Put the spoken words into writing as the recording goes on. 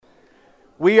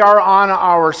We are on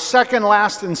our second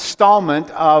last installment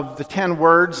of the 10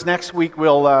 words. Next week,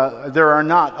 there are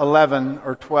not 11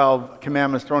 or 12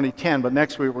 commandments, there are only 10, but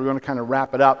next week we're going to kind of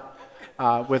wrap it up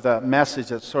with a message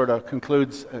that sort of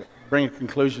bring a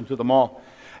conclusion to them all.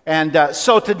 And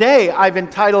so today, I've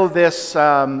entitled this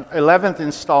 11th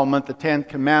installment, the 10th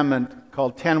commandment,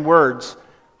 called 10 Words,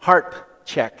 Heart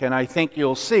Check. And I think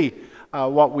you'll see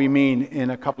what we mean in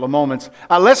a couple of moments.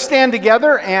 Let's stand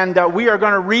together, and we are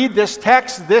going to read this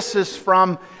text. This is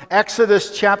from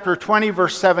Exodus chapter 20,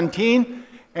 verse 17.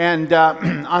 And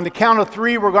on the count of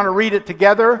three, we're going to read it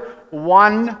together.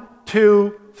 1,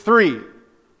 2, 3.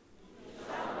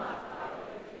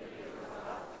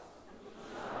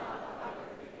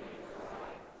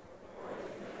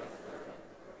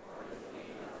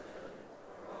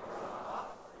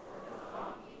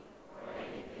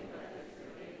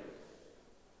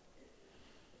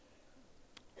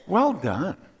 Well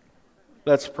done.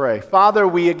 Let's pray. Father,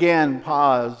 we again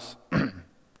pause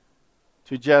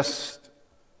to just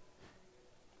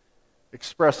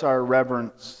express our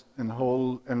reverence and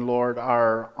Lord,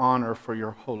 our honor for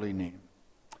your holy name.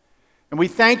 And we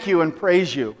thank you and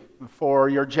praise you for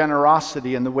your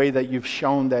generosity and the way that you've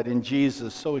shown that in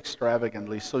Jesus so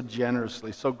extravagantly, so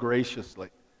generously, so graciously.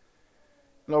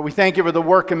 Lord, we thank you for the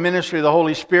work and ministry of the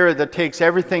Holy Spirit that takes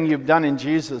everything you've done in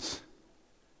Jesus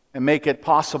and make it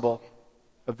possible,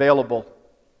 available,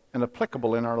 and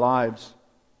applicable in our lives.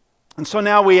 And so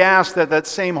now we ask that that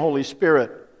same Holy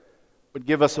Spirit would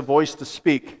give us a voice to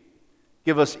speak,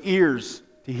 give us ears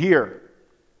to hear,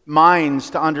 minds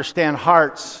to understand,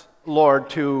 hearts, Lord,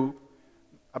 to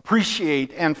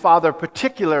appreciate, and Father,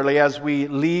 particularly as we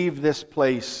leave this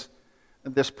place,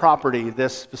 this property,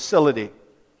 this facility,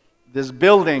 this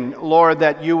building, Lord,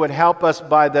 that you would help us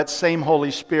by that same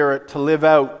Holy Spirit to live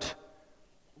out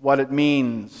what it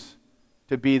means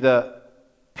to be the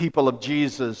people of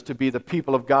Jesus, to be the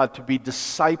people of God, to be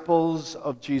disciples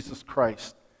of Jesus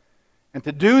Christ. And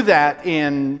to do that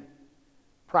in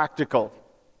practical,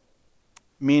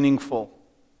 meaningful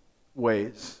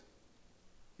ways.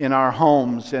 In our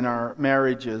homes, in our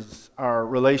marriages, our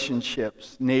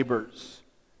relationships, neighbors,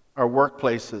 our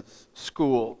workplaces,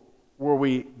 school, where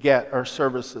we get our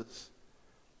services.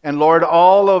 And Lord,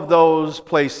 all of those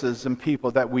places and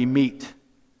people that we meet,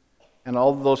 and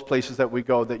all of those places that we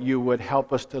go, that you would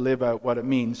help us to live out what it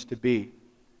means to be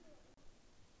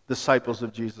disciples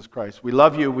of Jesus Christ. We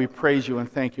love you, we praise you, and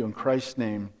thank you in Christ's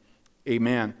name.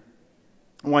 Amen.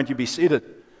 I want you to be seated.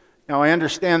 Now, I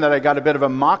understand that I got a bit of a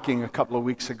mocking a couple of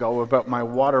weeks ago about my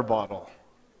water bottle.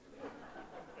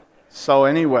 So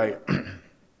anyway,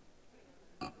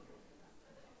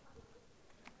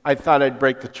 I thought I'd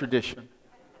break the tradition.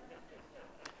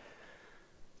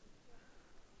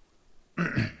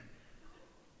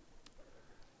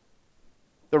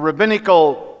 The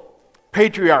rabbinical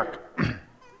patriarch,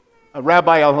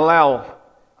 Rabbi Hillel,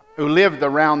 who lived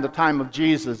around the time of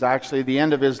Jesus, actually the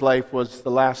end of his life was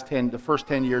the first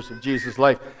 10 years of Jesus'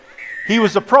 life. He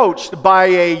was approached by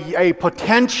a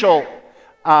potential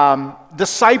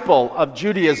disciple of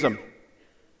Judaism.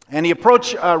 And he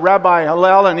approached Rabbi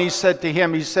Hillel and he said to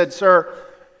him, "Sir,"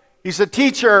 he said,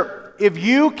 "Teacher, if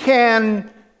you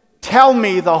can tell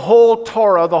me the whole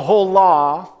Torah, the whole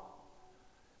law,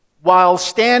 while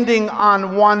standing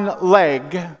on one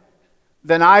leg,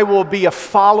 then I will be a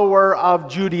follower of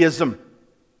Judaism."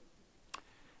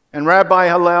 And Rabbi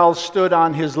Hillel stood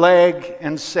on his leg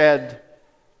and said,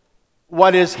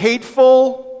 "What is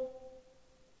hateful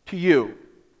to you,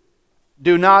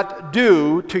 do not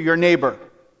do to your neighbor.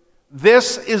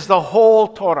 This is the whole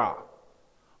Torah.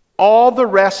 All the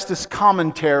rest is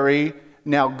commentary.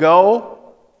 Now go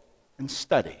and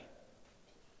study."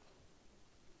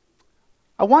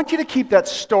 I want you to keep that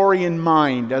story in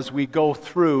mind as we go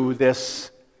through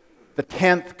the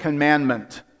 10th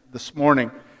commandment this morning.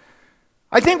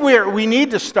 I think where we need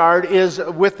to start is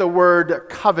with the word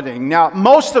coveting. Now,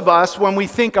 most of us, when we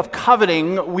think of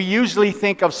coveting, we usually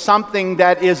think of something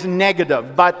that is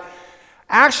negative. But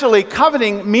actually,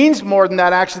 coveting means more than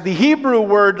that. Actually, the Hebrew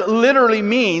word literally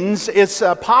means, it's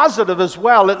positive as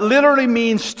well. It literally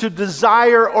means to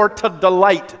desire or to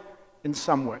delight in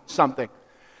something.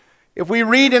 If we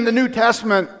read in the New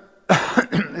Testament,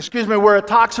 where it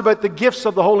talks about the gifts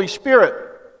of the Holy Spirit,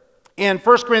 in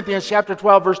 1 Corinthians chapter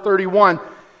 12, verse 31,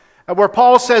 where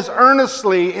Paul says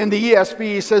earnestly, in the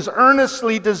ESV, he says,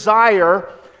 earnestly desire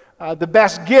the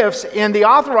best gifts. In the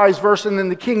Authorized Version in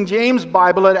the King James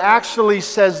Bible, it actually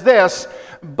says this,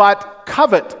 but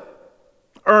covet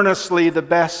earnestly the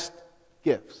best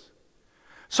gifts.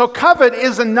 So covet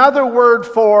is another word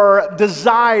for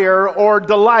desire or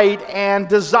delight, and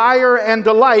desire and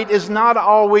delight is not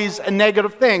always a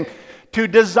negative thing. To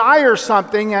desire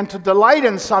something and to delight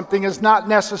in something is not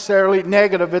necessarily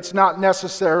negative. It's not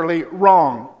necessarily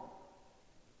wrong.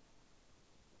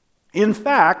 In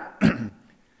fact,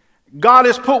 God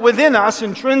has put within us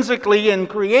intrinsically in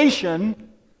creation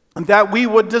that we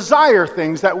would desire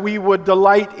things, that we would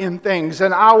delight in things.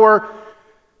 And our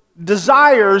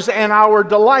desires and our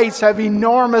delights have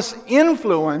enormous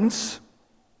influence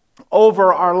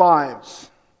over our lives.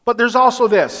 But there's also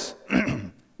this.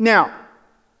 Now,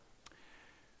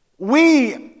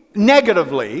 we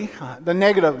negatively, the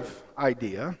negative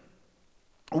idea,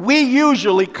 we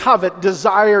usually covet,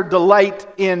 desire, delight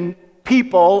in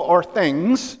people or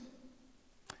things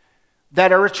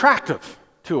that are attractive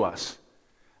to us,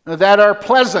 that are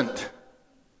pleasant to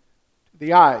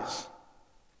the eyes.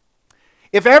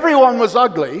 If everyone was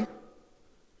ugly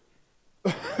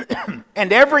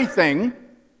and everything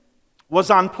was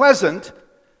unpleasant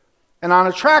and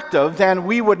unattractive, then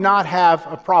we would not have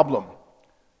a problem,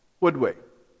 would we?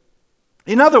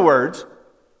 In other words,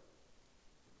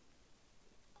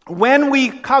 when we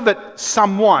covet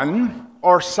someone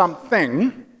or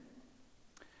something,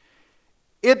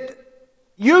 it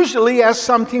usually has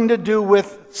something to do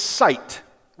with sight,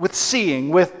 with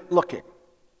seeing, with looking.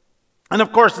 And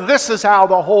of course, this is how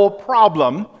the whole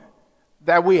problem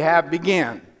that we have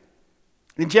began.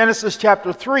 In Genesis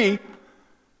chapter 3,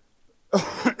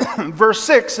 verse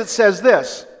 6, it says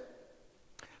this: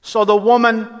 "So the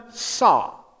woman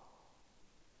saw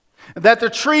that the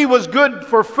tree was good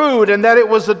for food, and that it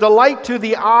was a delight to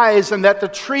the eyes, and that the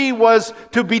tree was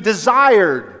to be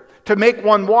desired to make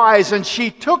one wise. And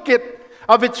she took it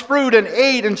of its fruit and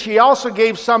ate, and she also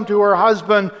gave some to her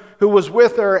husband who was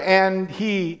with her, and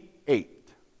he ate."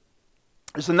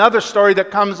 There's another story that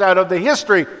comes out of the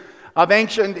history of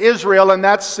ancient Israel, and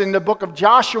that's in the book of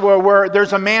Joshua, where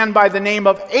there's a man by the name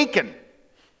of Achan.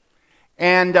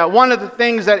 And one of the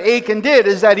things that Achan did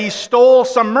is that he stole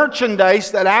some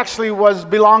merchandise that actually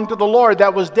belonged to the Lord,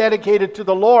 that was dedicated to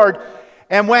the Lord.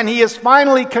 And when he is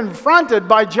finally confronted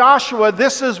by Joshua,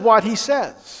 this is what he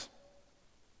says.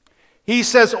 He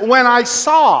says, "When I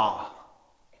saw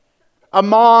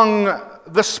among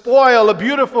the spoil a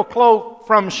beautiful cloak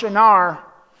from Shinar,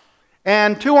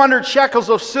 and 200 shekels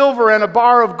of silver and a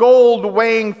bar of gold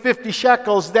weighing 50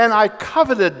 shekels, then I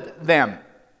coveted them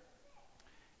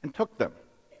and took them."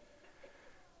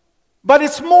 But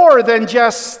it's more than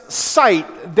just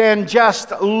sight, than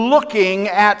just looking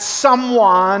at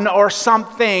someone or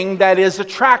something that is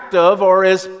attractive or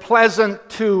is pleasant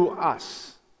to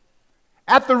us.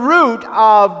 At the root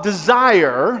of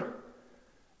desire,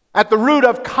 at the root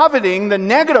of coveting, the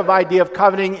negative idea of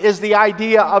coveting is the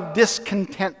idea of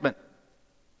discontentment.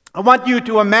 I want you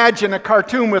to imagine a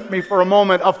cartoon with me for a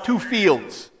moment of two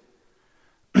fields.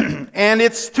 And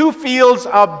it's two fields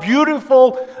of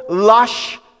beautiful,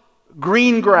 lush,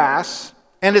 green grass,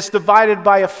 and it's divided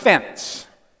by a fence.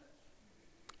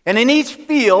 And in each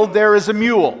field there is a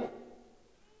mule.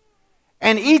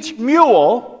 And each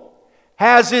mule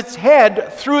has its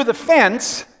head through the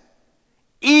fence,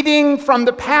 eating from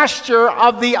the pasture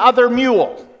of the other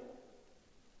mule.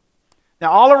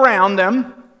 Now all around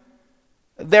them,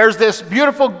 there's this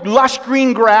beautiful lush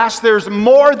green grass. There's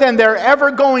more than they're ever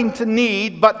going to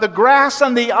need, but the grass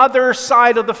on the other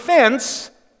side of the fence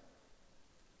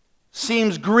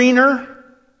seems greener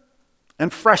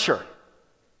and fresher.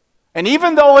 And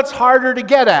even though it's harder to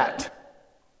get at,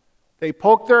 they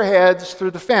poke their heads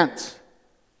through the fence.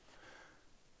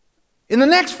 In the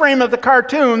next frame of the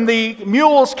cartoon, the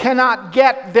mules cannot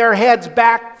get their heads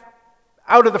back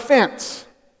out of the fence.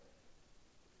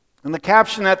 And the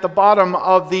caption at the bottom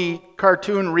of the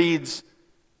cartoon reads,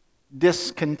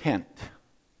 "Discontent."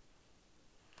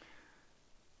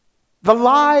 The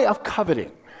lie of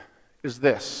coveting is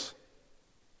this.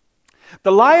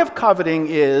 The lie of coveting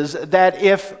is that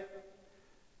if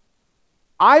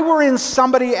I were in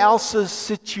somebody else's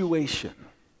situation,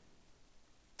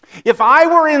 if I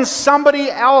were in somebody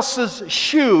else's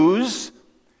shoes,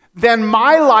 then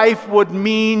my life would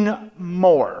mean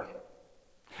more.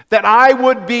 That I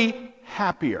would be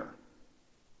happier.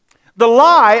 The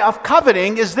lie of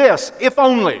coveting is this: if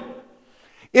only.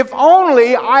 If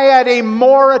only I had a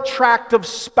more attractive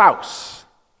spouse,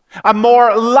 a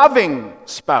more loving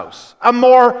spouse, a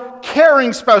more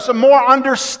caring spouse, a more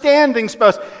understanding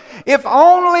spouse. If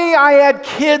only I had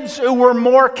kids who were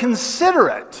more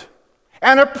considerate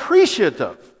and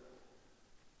appreciative.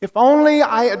 If only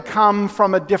I had come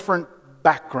from a different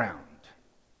background.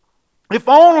 If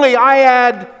only I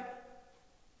had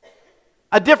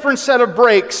a different set of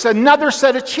breaks, another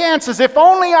set of chances. If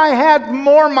only I had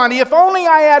more money, if only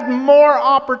I had more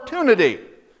opportunity,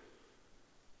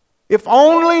 if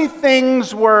only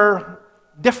things were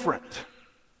different.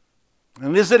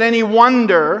 And is it any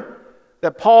wonder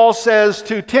that Paul says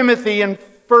to Timothy in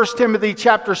 1 Timothy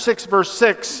chapter 6, verse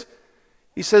 6,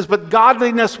 he says, "But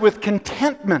godliness with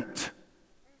contentment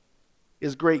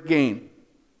is great gain."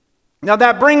 Now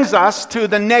that brings us to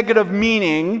the negative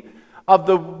meaning of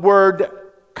the word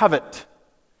covet.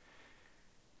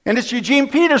 And it's Eugene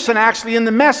Peterson actually in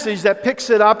the Message that picks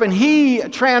it up, and he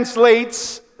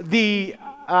translates the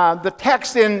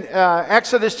text in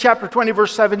Exodus chapter 20,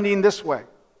 verse 17 this way.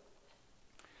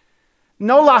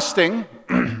 "No lusting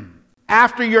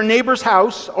after your neighbor's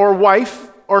house or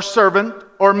wife or servant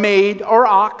or maid or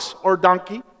ox or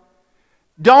donkey.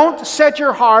 Don't set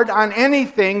your heart on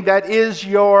anything that is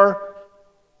your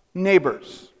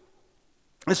neighbor's."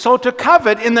 And so to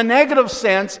covet in the negative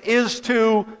sense is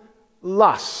to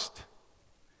lust.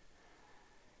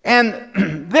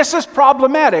 And this is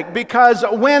problematic because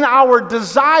when our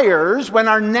desires, when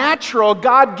our natural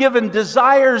God-given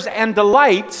desires and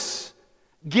delights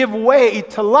give way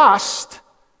to lust,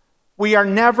 we are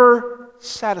never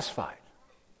satisfied.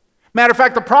 Matter of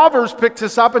fact, the Proverbs picks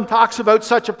this up and talks about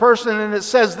such a person, and it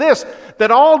says this,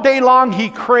 that all day long he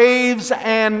craves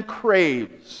and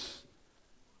craves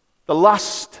the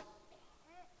lust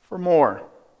for more.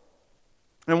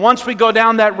 And once we go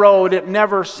down that road, it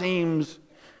never seems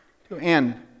to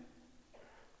end.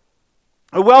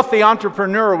 A wealthy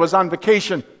entrepreneur was on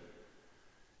vacation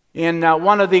in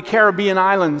one of the Caribbean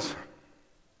islands.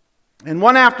 And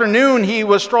one afternoon, he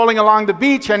was strolling along the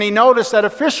beach, and he noticed that a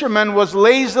fisherman was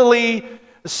lazily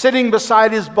sitting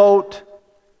beside his boat,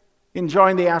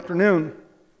 enjoying the afternoon.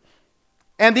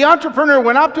 And the entrepreneur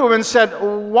went up to him and said,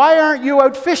 "Why aren't you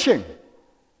out fishing?"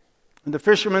 And the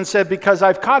fisherman said, "Because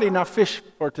I've caught enough fish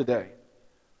for today."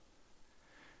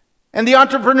 And the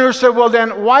entrepreneur said, "Well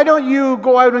then, why don't you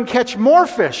go out and catch more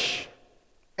fish?"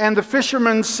 And the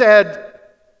fisherman said,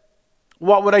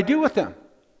 "What would I do with them?"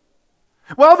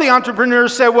 Well, the entrepreneur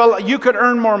said, "Well, you could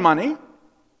earn more money,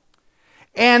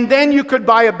 and then you could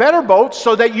buy a better boat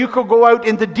so that you could go out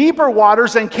into deeper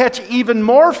waters and catch even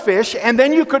more fish, and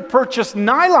then you could purchase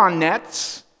nylon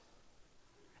nets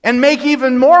and make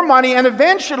even more money, and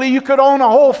eventually you could own a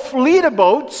whole fleet of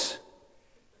boats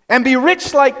and be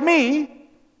rich like me."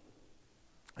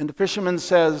 And the fisherman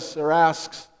says or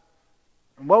asks,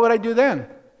 "What would I do then?"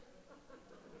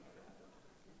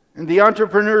 And the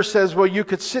entrepreneur says, "Well, you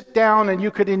could sit down and you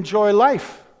could enjoy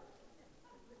life."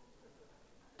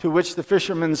 To which the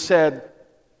fisherman said,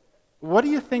 "What do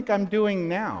you think I'm doing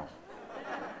now?"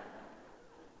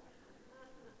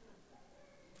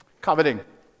 Coveting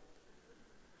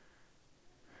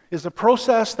is a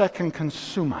process that can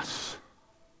consume us.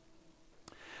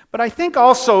 But I think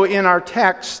also in our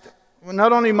text,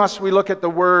 not only must we look at the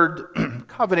word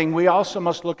coveting, we also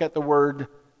must look at the word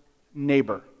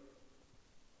neighbor.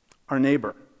 Our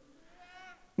neighbor.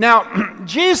 Now,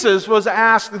 Jesus was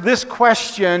asked this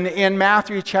question in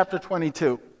Matthew chapter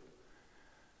 22.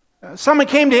 Someone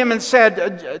came to him and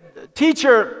said,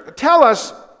 "Teacher, tell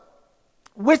us,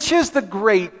 which is the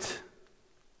greatest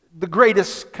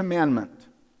commandment?"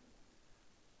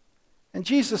 And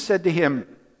Jesus said to him,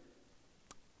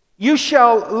 "You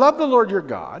shall love the Lord your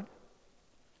God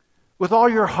with all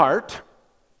your heart,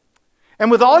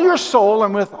 and with all your soul,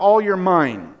 and with all your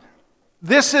mind.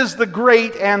 This is the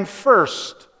great and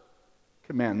first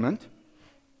commandment.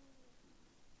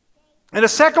 And the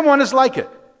second one is like it.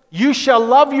 You shall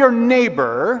love your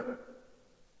neighbor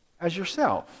as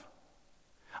yourself.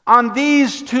 On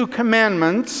these two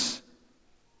commandments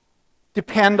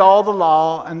depend all the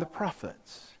law and the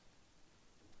prophets."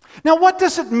 Now, what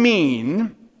does it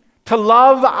mean to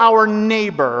love our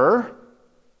neighbor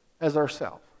as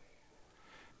ourselves?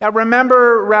 Now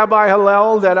remember Rabbi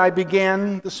Hillel that I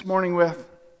began this morning with?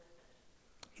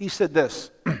 He said this,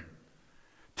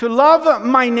 "To love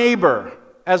my neighbor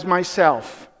as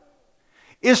myself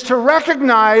is to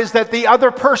recognize that the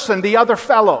other person, the other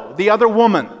fellow, the other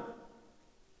woman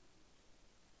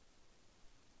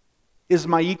is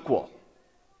my equal,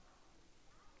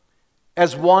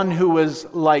 as one who is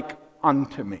like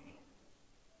unto me."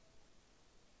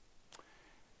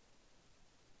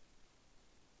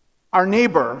 Our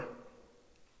neighbor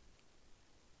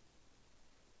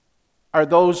are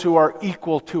those who are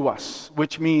equal to us,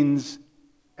 which means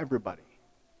everybody.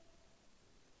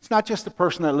 It's not just the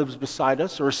person that lives beside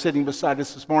us or is sitting beside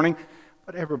us this morning,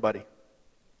 but everybody.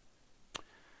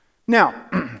 Now,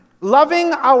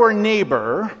 loving our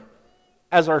neighbor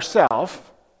as ourselves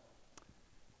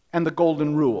and the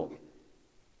golden rule.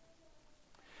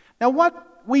 Now,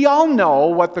 we all know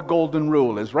what the golden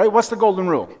rule is, right? What's the golden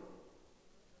rule?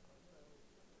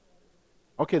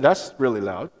 Okay, that's really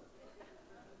loud.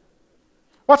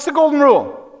 What's the golden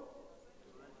rule?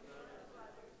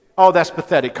 Oh, that's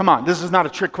pathetic. Come on, this is not a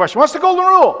trick question. What's the golden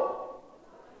rule?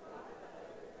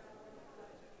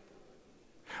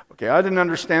 Okay, I didn't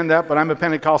understand that, but I'm a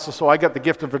Pentecostal, so I got the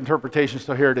gift of interpretation,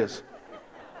 so here it is.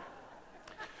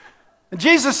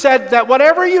 Jesus said that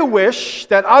whatever you wish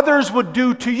that others would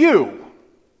do to you,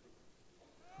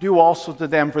 do also to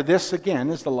them, for this, again,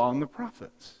 is the law and the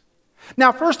prophets.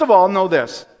 Now, first of all, know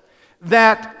this,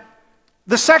 that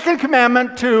the second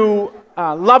commandment to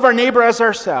love our neighbor as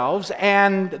ourselves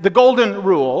and the golden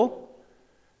rule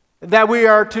that we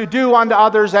are to do unto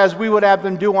others as we would have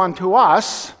them do unto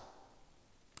us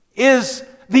is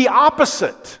the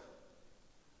opposite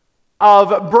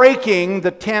of breaking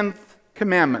the 10th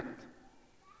commandment.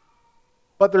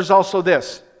 But there's also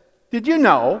this. Did you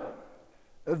know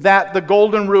that the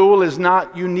golden rule is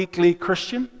not uniquely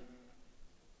Christian?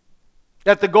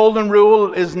 That the golden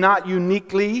rule is not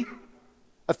uniquely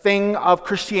a thing of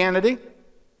Christianity?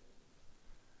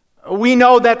 We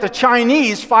know that the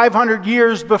Chinese, 500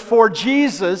 years before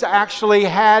Jesus, actually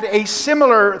had a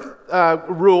similar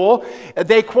rule.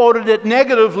 They quoted it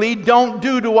negatively: don't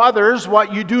do to others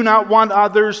what you do not want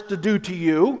others to do to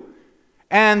you.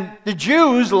 And the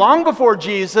Jews, long before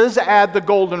Jesus, had the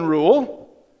golden rule.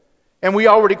 And we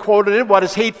already quoted it: what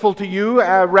is hateful to you,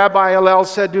 Rabbi Hillel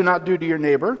said, do not do to your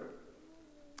neighbor.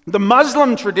 The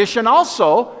Muslim tradition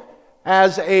also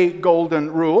has a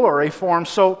golden rule or a form.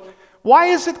 So why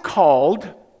is it called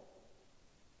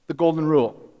the golden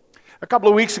rule? A couple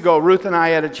of weeks ago, Ruth and I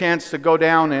had a chance to go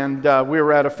down, and we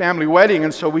were at a family wedding,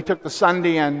 and so we took the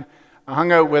Sunday and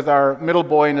hung out with our middle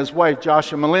boy and his wife,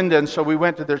 Josh and Melinda, and so we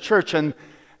went to their church, and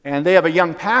they have a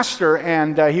young pastor,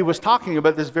 and he was talking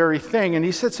about this very thing, and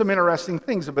he said some interesting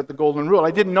things about the golden rule.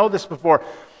 I didn't know this before. Do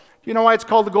you know why it's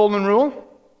called the golden rule?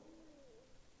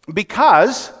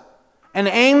 Because an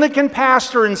Anglican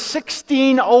pastor in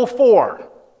 1604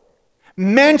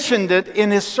 mentioned it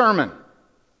in his sermon,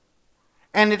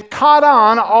 and it caught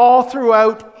on all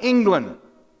throughout England.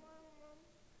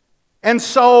 And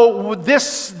so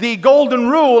the golden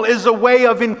rule is a way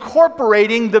of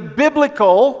incorporating the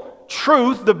biblical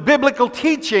truth, the biblical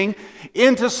teaching,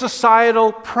 into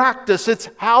societal practice. It's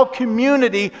how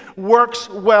community works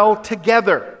well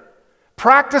together.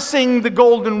 Practicing the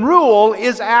golden rule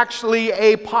is actually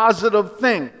a positive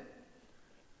thing.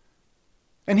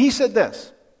 And he said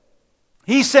this.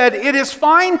 He said, it is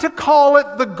fine to call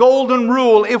it the golden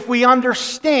rule if we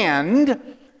understand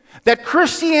that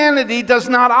Christianity does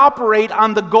not operate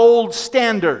on the gold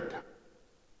standard.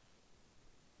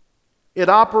 It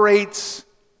operates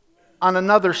on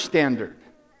another standard.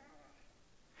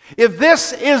 If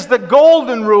this is the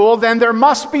golden rule, then there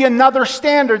must be another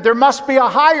standard. There must be a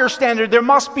higher standard. There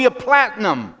must be a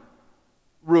platinum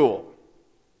rule.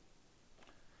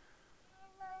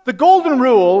 The golden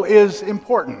rule is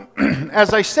important.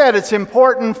 As I said, it's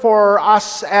important for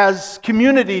us as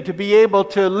community to be able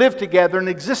to live together and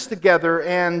exist together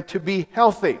and to be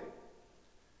healthy.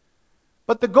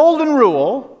 But the golden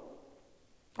rule,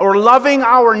 or loving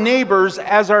our neighbors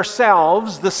as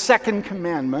ourselves, the second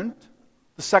commandment,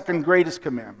 the second greatest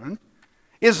commandment,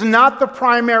 is not the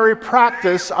primary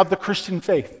practice of the Christian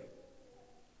faith.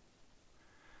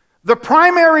 The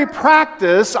primary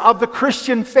practice of the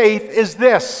Christian faith is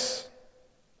this,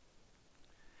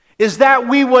 is that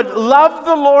we would love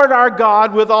the Lord our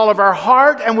God with all of our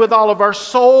heart and with all of our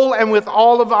soul and with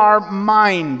all of our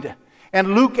mind.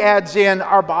 And Luke adds in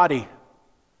our body.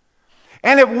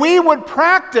 And if we would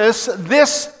practice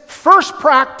this first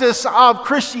practice of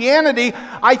Christianity,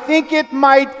 I think it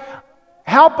might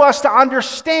help us to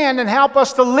understand and help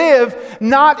us to live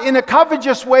not in a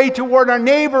covetous way toward our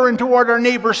neighbor and toward our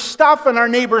neighbor's stuff and our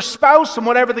neighbor's spouse and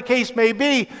whatever the case may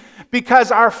be,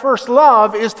 because our first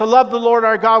love is to love the Lord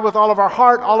our God with all of our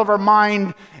heart, all of our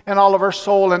mind, and all of our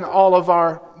soul and all of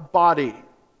our body.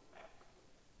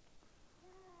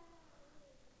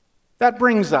 That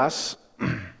brings us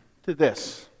to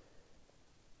this,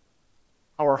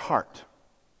 our heart.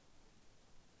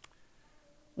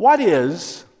 What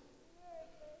is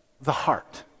the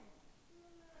heart?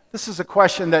 This is a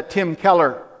question that Tim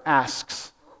Keller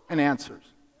asks and answers.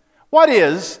 What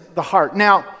is the heart?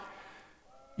 Now,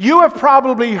 you have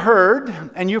probably heard,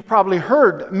 and you've probably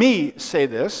heard me say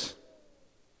this,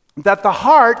 that the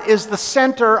heart is the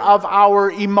center of our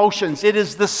emotions. It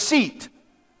is the seat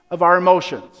of our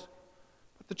emotions.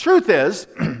 But the truth is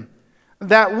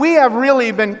that we have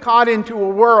really been caught into a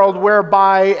world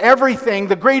whereby everything,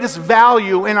 the greatest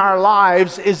value in our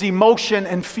lives is emotion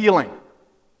and feeling.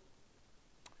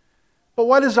 But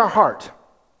what is our heart?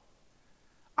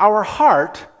 Our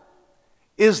heart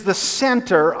is the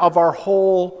center of our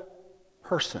whole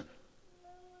person.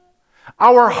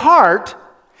 Our heart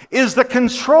is the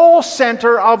control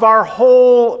center of our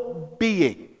whole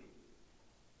being.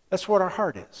 That's what our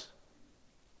heart is.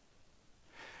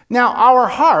 Now, our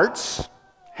hearts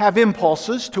have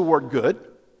impulses toward good,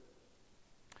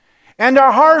 and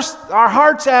our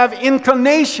hearts have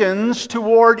inclinations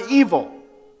toward evil.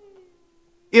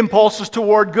 Impulses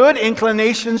toward good,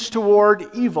 inclinations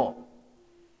toward evil.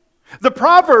 The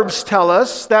Proverbs tell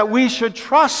us that we should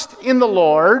trust in the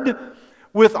Lord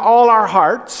with all our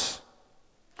hearts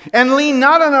and lean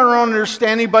not on our own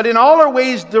understanding, but in all our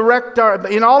ways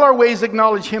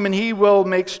acknowledge Him, and He will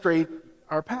make straight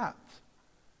our paths.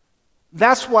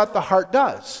 That's what the heart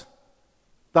does.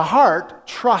 The heart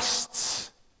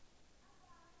trusts.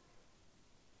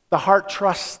 The heart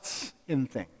trusts in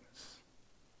things.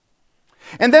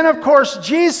 And then, of course,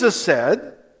 Jesus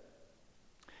said,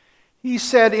 He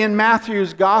said in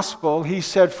Matthew's Gospel, He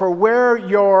said, "For where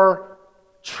your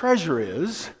treasure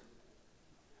is,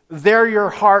 there your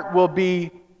heart will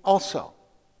be also."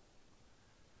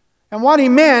 And what He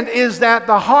meant is that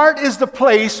the heart is the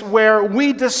place where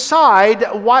we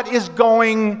decide what is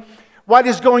going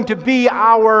to be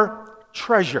our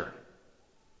treasure.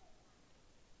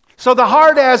 So the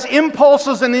heart has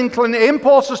impulses and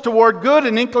impulses toward good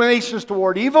and inclinations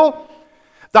toward evil.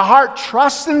 The heart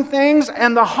trusts in things,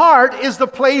 and the heart is the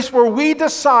place where we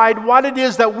decide what it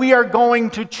is that we are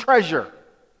going to treasure.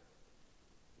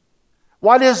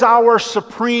 What is our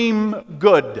supreme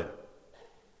good?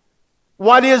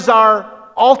 What is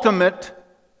our ultimate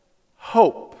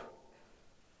hope?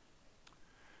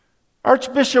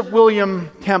 Archbishop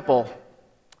William Temple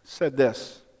said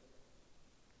this: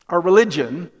 "Our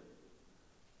religion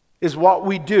is what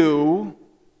we do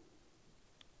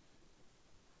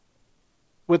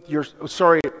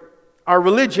our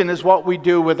religion is what we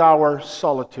do with our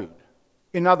solitude."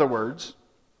 In other words,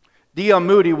 D.L.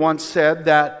 Moody once said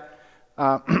that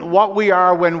what we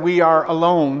are when we are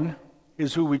alone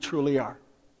is who we truly are.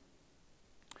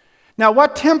 Now,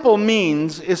 what Temple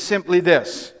means is simply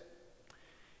this.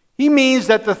 He means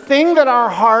that the thing that our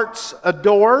hearts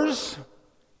adores,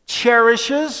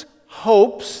 cherishes,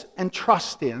 hopes, and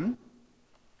trust in,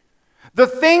 the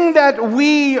thing that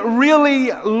we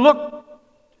really look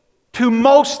to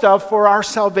most of for our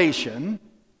salvation,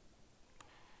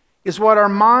 is what our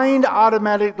mind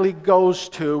automatically goes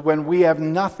to when we have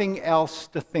nothing else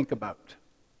to think about.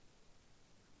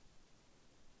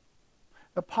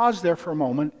 Now pause there for a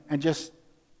moment and just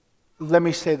let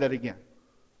me say that again.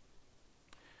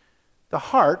 The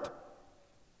heart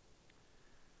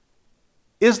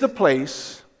is the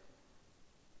place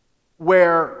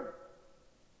where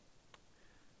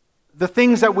the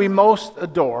things that we most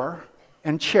adore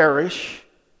and cherish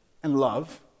and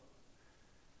love,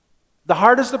 the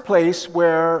heart is the place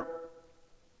where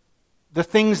the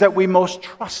things that we most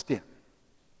trust in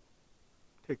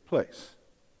take place.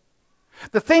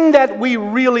 The thing that we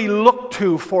really look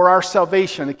to for our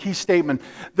salvation, a key statement,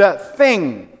 the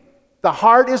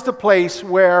heart is the place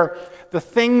where the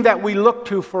thing that we look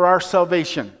to for our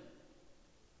salvation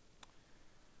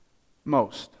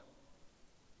most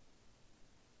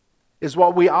is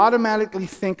what we automatically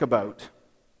think about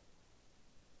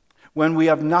when we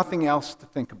have nothing else to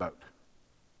think about.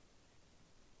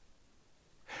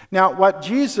 Now, what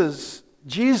Jesus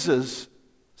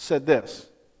said this.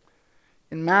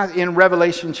 In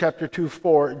Revelation chapter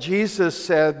 2:4, Jesus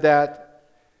said that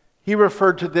He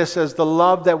referred to this as the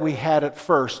love that we had at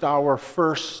first, our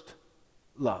first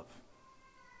love.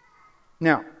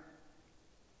 Now,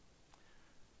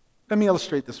 let me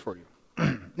illustrate this for you.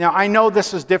 Now, I know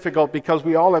this is difficult because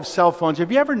we all have cell phones.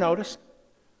 Have you ever noticed?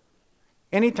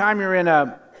 Anytime you're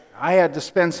I had to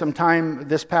spend some time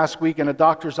this past week in a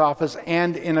doctor's office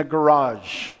and in a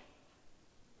garage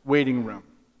waiting room.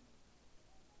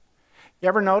 You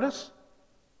ever notice?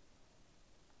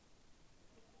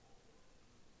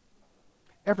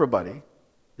 Everybody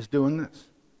is doing this.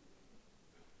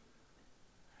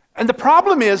 And the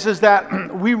problem is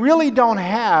that we really don't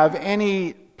have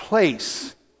any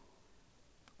place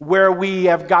where we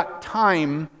have got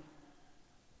time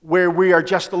where we are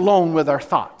just alone with our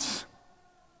thoughts.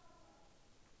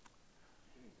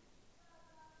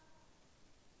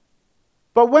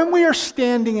 But when we are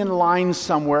standing in line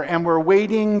somewhere and we're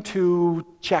waiting to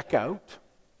check out,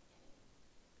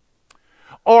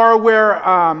 or we're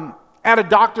at a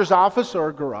doctor's office or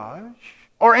a garage,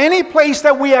 or any place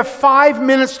that we have 5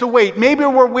 minutes to wait, maybe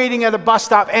we're waiting at a bus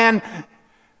stop, and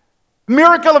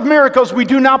miracle of miracles, we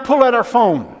do not pull out our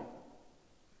phone.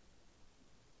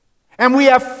 And we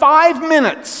have 5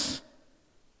 minutes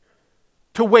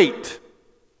to wait.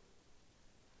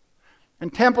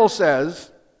 And Temple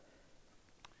says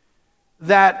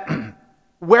that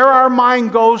where our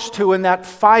mind goes to in that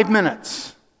 5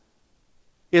 minutes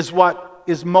is what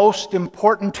is most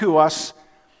important to us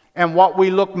and what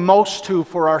we look most to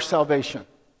for our salvation.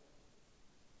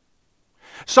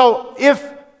 So if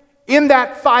in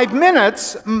that 5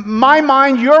 minutes, my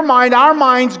mind, your mind, our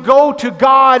minds go to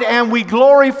God and we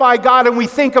glorify God and we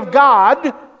think of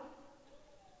God,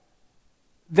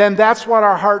 then that's what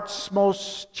our hearts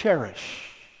most cherish.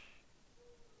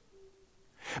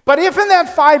 But if in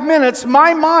that 5 minutes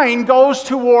my mind goes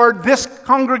toward this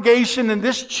congregation and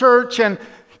this church and,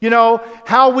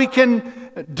 how we can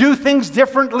do things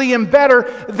differently and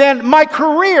better, then my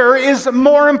career is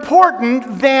more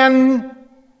important than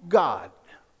God.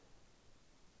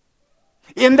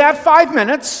 In that 5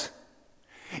 minutes,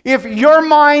 if your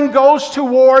mind goes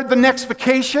toward the next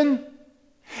vacation,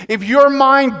 if your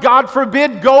mind, God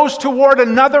forbid, goes toward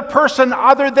another person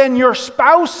other than your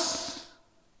spouse,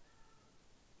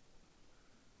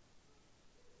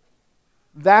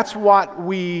 that's what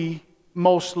we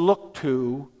most look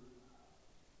to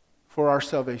for our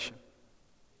salvation.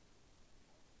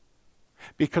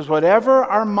 Because whatever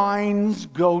our minds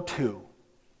go to,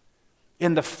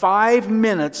 in the 5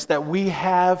 minutes that we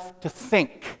have to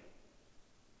think,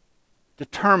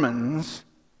 determines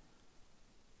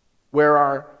where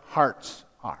our hearts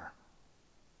are.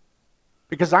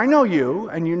 Because I know you,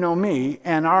 and you know me,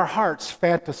 and our hearts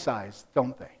fantasize,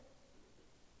 don't they?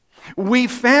 We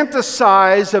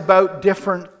fantasize about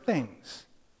different things.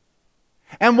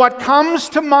 And what comes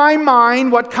to my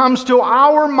mind, what comes to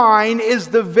our mind, is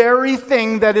the very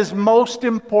thing that is most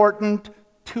important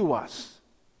to us.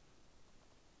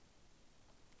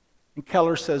 And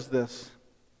Keller says this: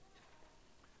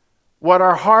 what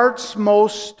our heart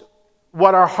most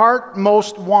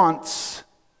wants,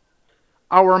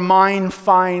 our mind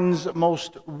finds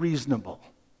most reasonable.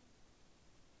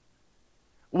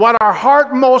 What our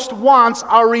heart most wants,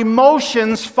 our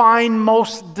emotions find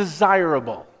most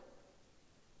desirable.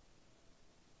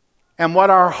 And what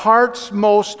our hearts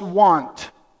most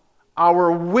want,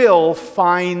 our will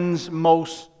finds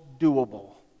most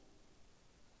doable.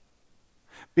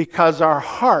 Because our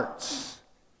hearts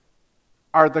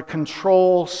are the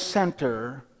control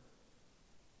center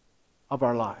of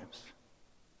our lives,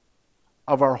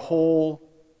 of our whole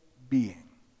being.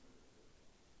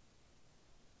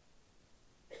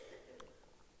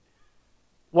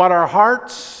 What our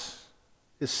hearts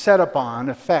is set upon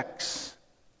affects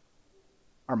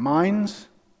our minds,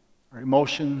 our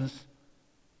emotions,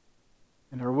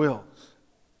 and our wills.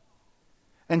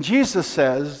 And Jesus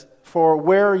says, for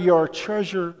where your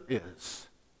treasure is,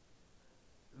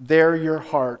 there your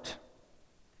heart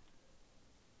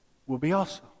will be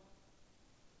also.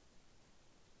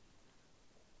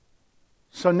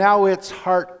 So now it's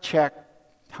heart check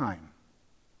time.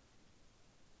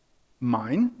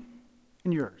 Mine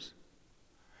and yours.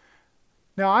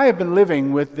 Now I have been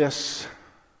living with this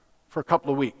for a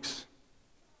couple of weeks.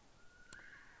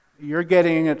 You're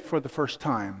getting it for the first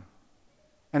time.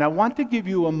 And I want to give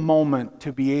you a moment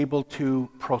to be able to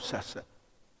process it.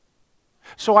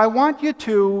 So I want you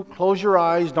to close your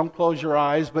eyes, don't close your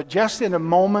eyes, but just in a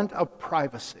moment of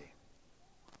privacy.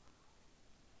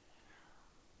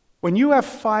 When you have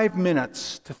 5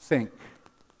 minutes to think,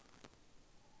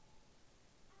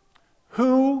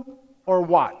 who or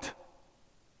what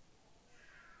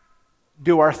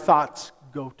do our thoughts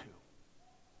go to?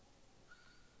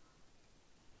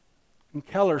 And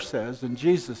Keller says, and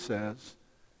Jesus says,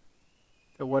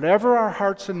 that whatever our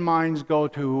hearts and minds go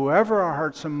to, whoever our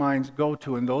hearts and minds go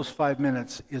to in those 5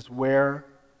 minutes is where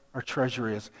our treasure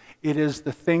is. It is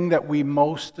the thing that we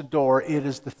most adore. It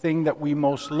is the thing that we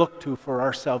most look to for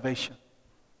our salvation.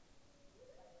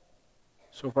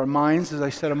 So if our minds, as I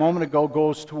said a moment ago,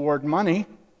 goes toward money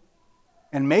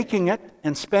and making it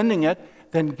and spending it,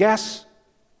 then guess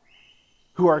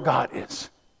who our God is.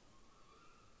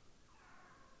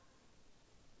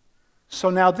 So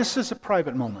now this is a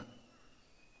private moment.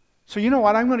 So you know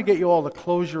what? I'm going to get you all to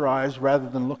close your eyes rather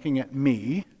than looking at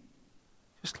me.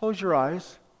 Just close your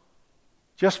eyes.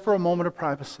 Just for a moment of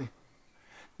privacy.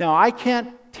 Now, I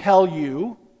can't tell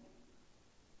you.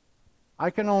 I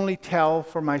can only tell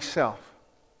for myself.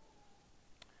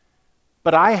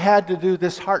 But I had to do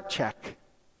this heart check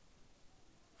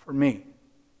for me.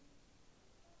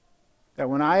 That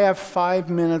when I have 5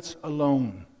 minutes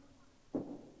alone,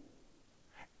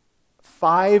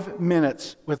 5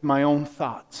 minutes with my own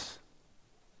thoughts,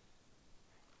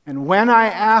 and when I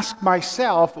ask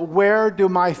myself, where do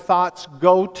my thoughts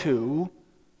go to?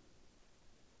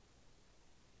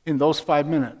 in those 5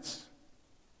 minutes.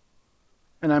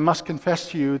 And I must confess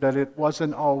to you that it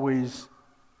wasn't always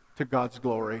to God's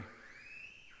glory,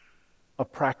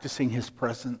 of practicing His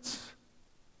presence,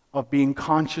 of being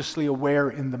consciously aware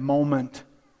in the moment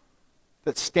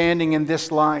that standing in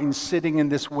this line, sitting in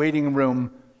this waiting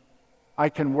room, I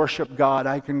can worship God,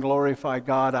 I can glorify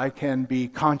God, I can be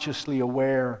consciously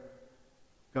aware of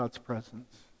God's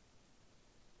presence.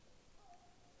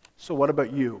 So what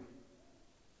about you?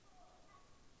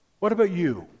 What about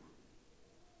you?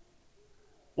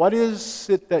 What is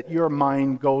it that your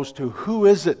mind goes to? Who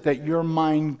is it that your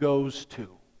mind goes to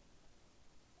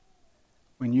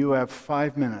when you have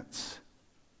 5 minutes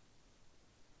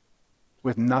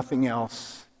with nothing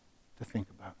else to think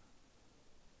about?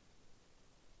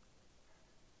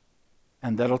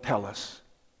 And that'll tell us,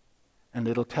 and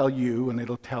it'll tell you, and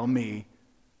it'll tell me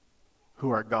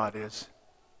who our God is,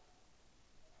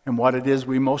 and what it is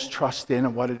we most trust in,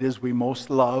 and what it is we most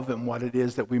love, and what it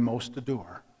is that we most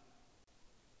adore.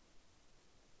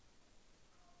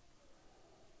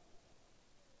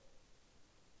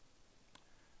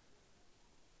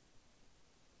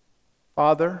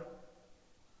 Father,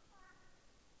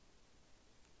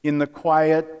 in the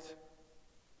quiet,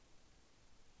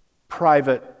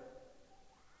 private,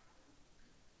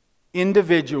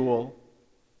 individual,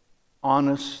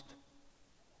 honest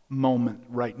moment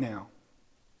right now,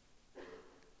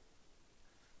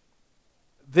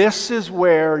 this is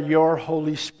where your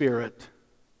Holy Spirit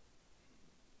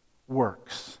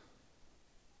works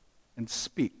and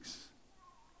speaks.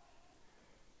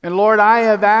 And Lord, I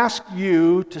have asked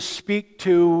you to speak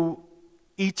to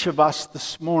each of us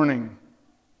this morning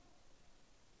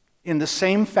in the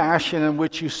same fashion in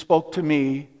which you spoke to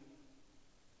me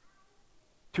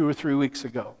 2 or 3 weeks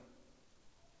ago.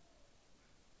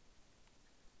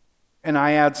 And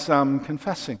I had some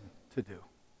confessing to do.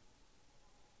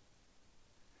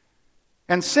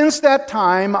 And since that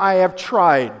time, I have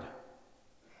tried,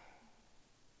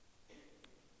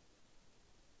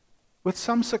 with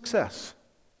some success,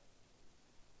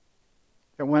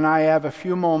 that when I have a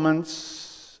few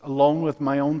moments alone with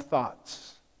my own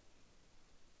thoughts,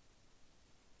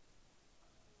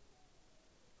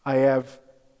 I have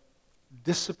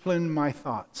disciplined my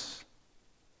thoughts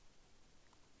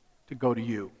to go to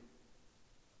you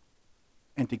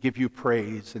and to give you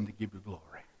praise and to give you glory.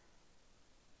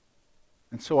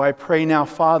 And so I pray now,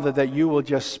 Father, that you will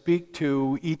just speak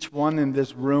to each one in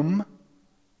this room,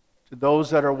 to those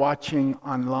that are watching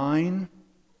online,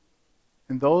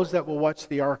 and those that will watch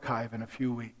the archive in a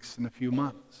few weeks, in a few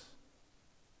months.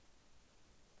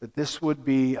 That this would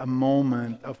be a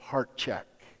moment of heart check.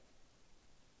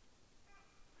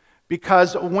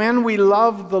 Because when we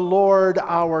love the Lord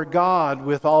our God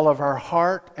with all of our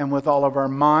heart and with all of our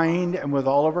mind and with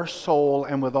all of our soul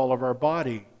and with all of our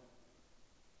body,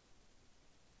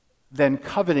 then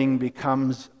coveting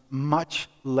becomes much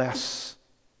less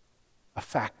a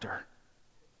factor.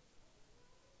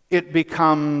 It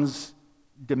becomes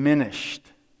diminished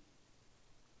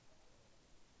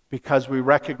because we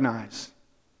recognize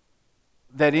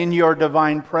that in your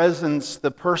divine presence,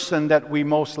 the person that we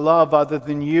most love other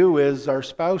than you is our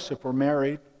spouse if we're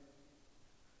married.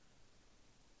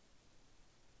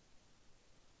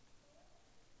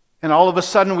 And all of a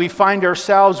sudden we find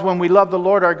ourselves, when we love the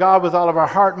Lord our God with all of our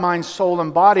heart, mind, soul,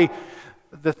 and body,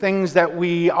 the things that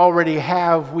we already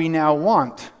have, we now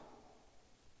want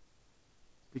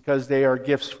because they are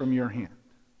gifts from your hand.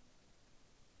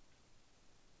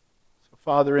 So,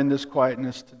 Father, in this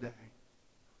quietness today,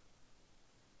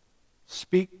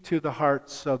 speak to the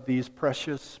hearts of these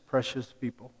precious, precious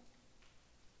people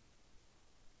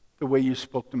the way you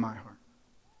spoke to my heart.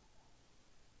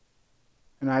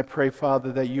 And I pray,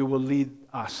 Father, that you will lead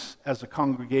us as a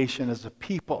congregation, as a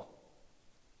people,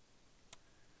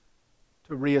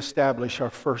 to reestablish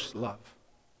our first love,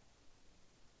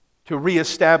 to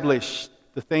reestablish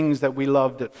the things that we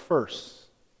loved at first.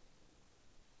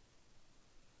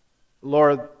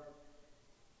 Lord,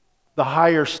 the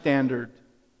higher standard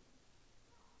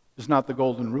is not the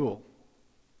golden rule.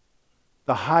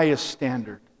 The highest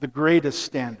standard, the greatest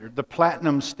standard, the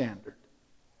platinum standard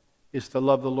is to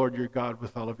love the Lord your God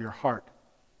with all of your heart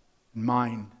and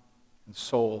mind and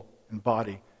soul and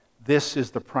body. This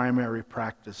is the primary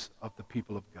practice of the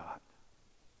people of God.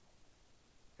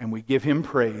 And we give him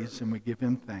praise and we give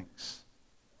him thanks.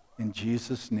 In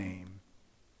Jesus' name,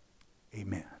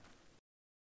 amen.